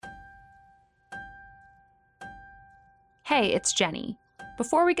Hey, it's Jenny.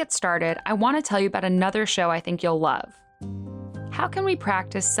 Before we get started, I want to tell you about another show I think you'll love. How can we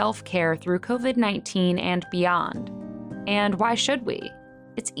practice self-care through COVID-19 and beyond? And why should we?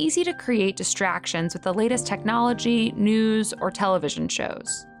 It's easy to create distractions with the latest technology, news, or television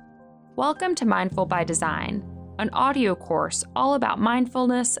shows. Welcome to Mindful by Design, an audio course all about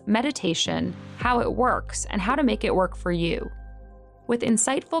mindfulness, meditation, how it works, and how to make it work for you. With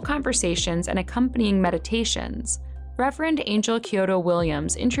insightful conversations and accompanying meditations, Reverend Angel Kyoto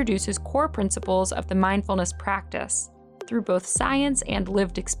Williams introduces core principles of the mindfulness practice through both science and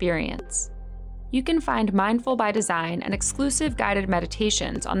lived experience. You can find Mindful by Design and exclusive guided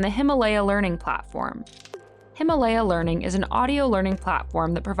meditations on the Himalaya Learning platform. Himalaya Learning is an audio learning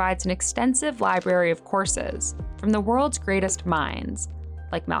platform that provides an extensive library of courses from the world's greatest minds,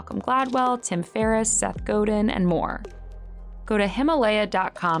 like Malcolm Gladwell, Tim Ferriss, Seth Godin, and more. Go to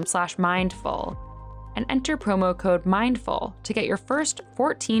himalaya.com/mindful and enter promo code MINDFUL to get your first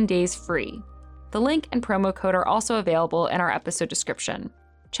 14 days free. The link and promo code are also available in our episode description.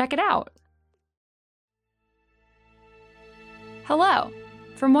 Check it out. Hello.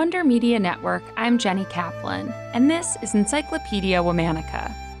 From Wonder Media Network, I'm Jenny Kaplan, and this is Encyclopedia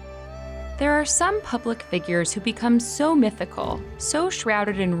Womanica. There are some public figures who become so mythical, so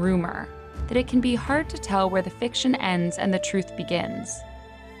shrouded in rumor, that it can be hard to tell where the fiction ends and the truth begins.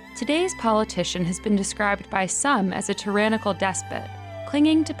 Today's politician has been described by some as a tyrannical despot,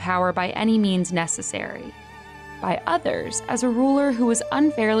 clinging to power by any means necessary. By others, as a ruler who was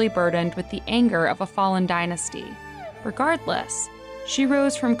unfairly burdened with the anger of a fallen dynasty. Regardless, she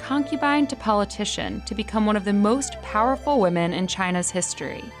rose from concubine to politician to become one of the most powerful women in China's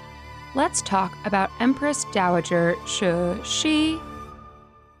history. Let's talk about Empress Dowager Cixi.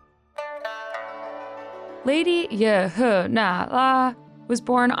 Lady Ye He Na La was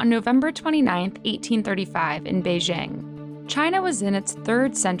born on November 29, 1835 in Beijing. China was in its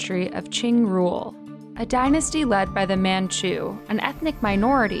third century of Qing rule, a dynasty led by the Manchu, an ethnic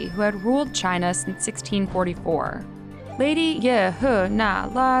minority who had ruled China since 1644. Lady Ye He Na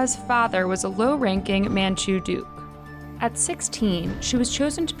La's father was a low-ranking Manchu duke. At 16, she was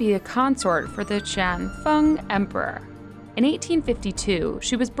chosen to be a consort for the Qianfeng Emperor. In 1852,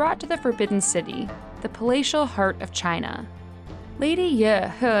 she was brought to the Forbidden City, the palatial heart of China. Lady Ye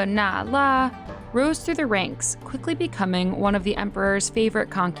He Na La rose through the ranks, quickly becoming one of the emperor's favorite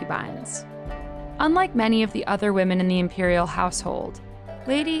concubines. Unlike many of the other women in the imperial household,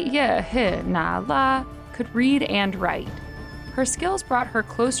 Lady Ye He Na La could read and write. Her skills brought her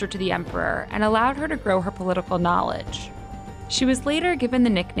closer to the emperor and allowed her to grow her political knowledge. She was later given the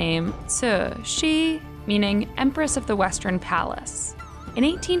nickname Cixi, meaning Empress of the Western Palace. In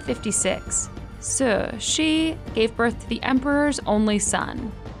 1856, Cixi gave birth to the emperor's only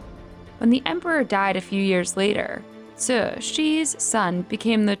son. When the emperor died a few years later, Cixi's son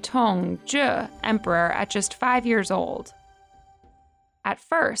became the Dowager emperor at just 5 years old. At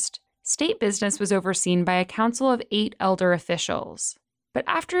first, state business was overseen by a council of 8 elder officials. But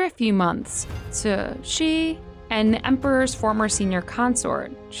after a few months, Cixi and the emperor's former senior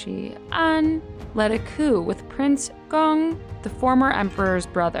consort, Qian, led a coup with Prince Gong, the former emperor's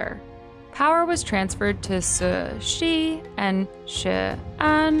brother. Power was transferred to Cixi, and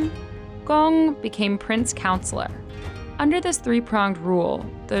Qian Gong became prince counselor. Under this three-pronged rule,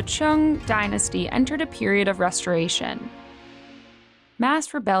 the Qing dynasty entered a period of restoration.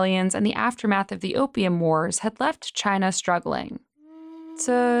 Mass rebellions and the aftermath of the Opium Wars had left China struggling.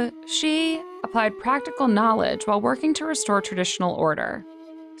 Cixi applied practical knowledge while working to restore traditional order.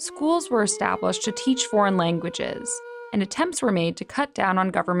 Schools were established to teach foreign languages, and attempts were made to cut down on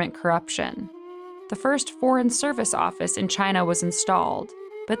government corruption. The first Foreign Service Office in China was installed,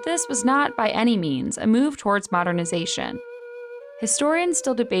 but this was not by any means a move towards modernization. Historians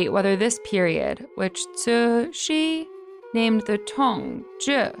still debate whether this period, which Cixi named the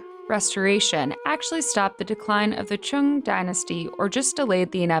Dowager Restoration, actually stopped the decline of the Qing dynasty or just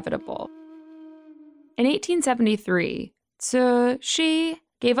delayed the inevitable. In 1873, Cixi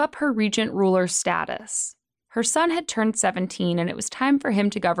gave up her regent ruler status. Her son had turned 17 and it was time for him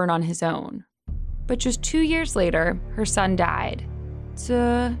to govern on his own. But just 2 years later, her son died.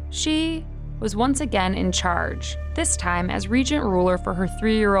 Cixi was once again in charge, this time as regent ruler for her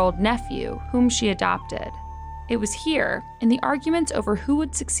 3-year-old nephew, whom she adopted. It was here, in the arguments over who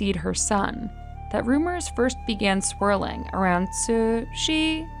would succeed her son, that rumors first began swirling around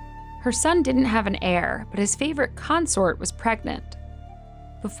Cixi. Her son didn't have an heir, but his favorite consort was pregnant.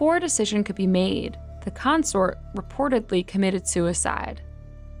 Before a decision could be made, the consort reportedly committed suicide.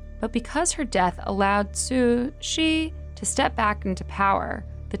 But because her death allowed Cixi to step back into power,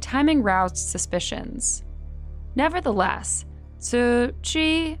 the timing roused suspicions. Nevertheless,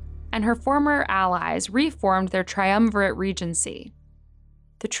 Cixi and her former allies reformed their triumvirate regency.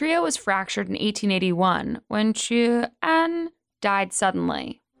 The trio was fractured in 1881 when An died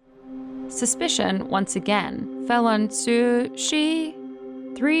suddenly. Suspicion, once again, fell on Cixi.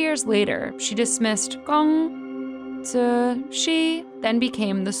 3 years later, she dismissed Gong. Cixi then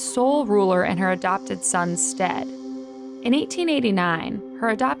became the sole ruler in her adopted son's stead. In 1889, her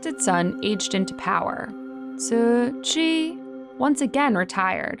adopted son aged into power. Cixi once again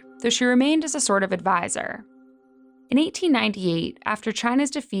retired, though she remained as a sort of advisor. In 1898, after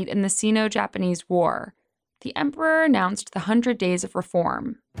China's defeat in the Sino-Japanese War, the emperor announced the 100 Days of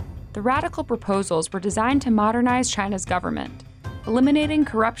Reform. The radical proposals were designed to modernize China's government, eliminating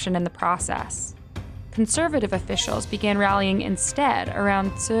corruption in the process. Conservative officials began rallying instead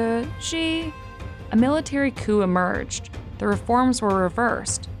around Cixi. A military coup emerged, the reforms were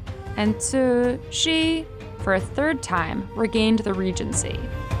reversed, and Cixi, for a third time, regained the regency.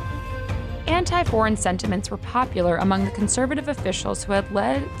 Anti-foreign sentiments were popular among the conservative officials who had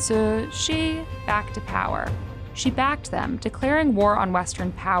led Cixi back to power. She backed them, declaring war on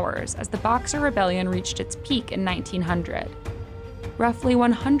Western powers as the Boxer Rebellion reached its peak in 1900. Roughly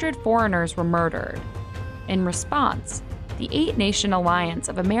 100 foreigners were murdered. In response, the eight-nation alliance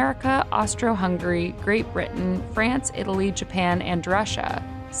of America, Austro-Hungary, Great Britain, France, Italy, Japan, and Russia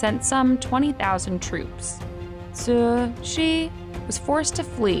sent some 20,000 troops. Cixi was forced to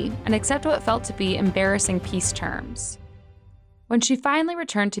flee and accept what felt to be embarrassing peace terms. When she finally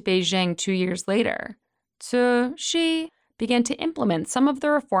returned to Beijing 2 years later, Cixi began to implement some of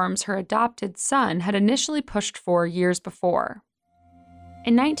the reforms her adopted son had initially pushed for years before.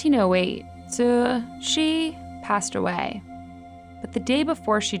 In 1908, Cixi passed away, but the day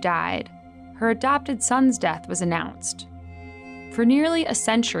before she died, her adopted son's death was announced. For nearly a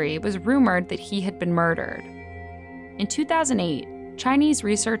century, it was rumored that he had been murdered. In 2008, Chinese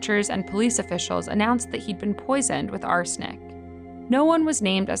researchers and police officials announced that he'd been poisoned with arsenic. No one was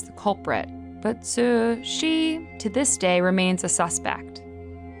named as the culprit, but Cixi, to this day, remains a suspect.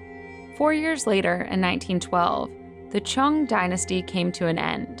 4 years later, in 1912, the Qing dynasty came to an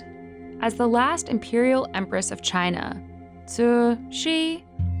end. As the last imperial empress of China, Cixi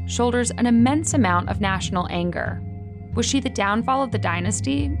shoulders an immense amount of national anger. Was she the downfall of the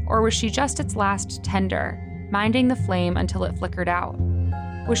dynasty, or was she just its last tender, minding the flame until it flickered out?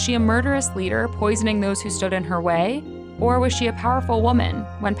 Was she a murderous leader poisoning those who stood in her way, or was she a powerful woman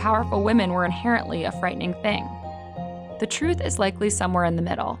when powerful women were inherently a frightening thing? The truth is likely somewhere in the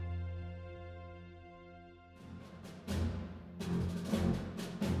middle.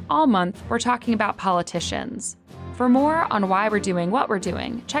 All month, we're talking about politicians. For more on why we're doing what we're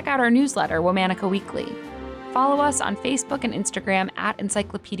doing, check out our newsletter, Womanica Weekly. Follow us on Facebook and Instagram at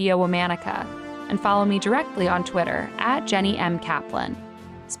Encyclopedia Womanica, and follow me directly on Twitter at Jenny M. Kaplan.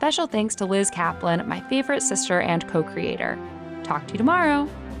 Special thanks to Liz Kaplan, my favorite sister and co-creator. Talk to you tomorrow.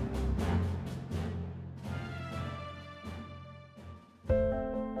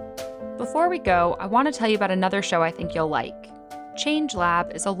 Before we go, I want to tell you about another show I think you'll like. Change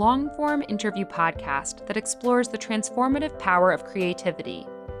Lab is a long-form interview podcast that explores the transformative power of creativity.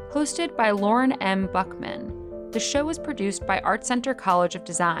 Hosted by Lauren M. Buckman, the show is produced by Art Center College of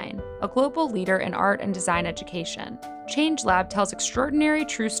Design, a global leader in art and design education. Change Lab tells extraordinary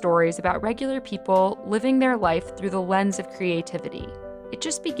true stories about regular people living their life through the lens of creativity. It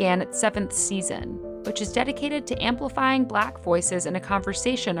just began its 7th season, which is dedicated to amplifying Black voices in a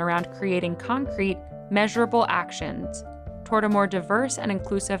conversation around creating concrete, measurable actions toward a more diverse and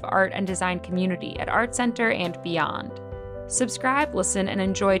inclusive art and design community at Art Center and beyond. Subscribe, listen, and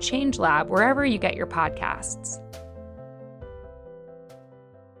enjoy Change Lab wherever you get your podcasts.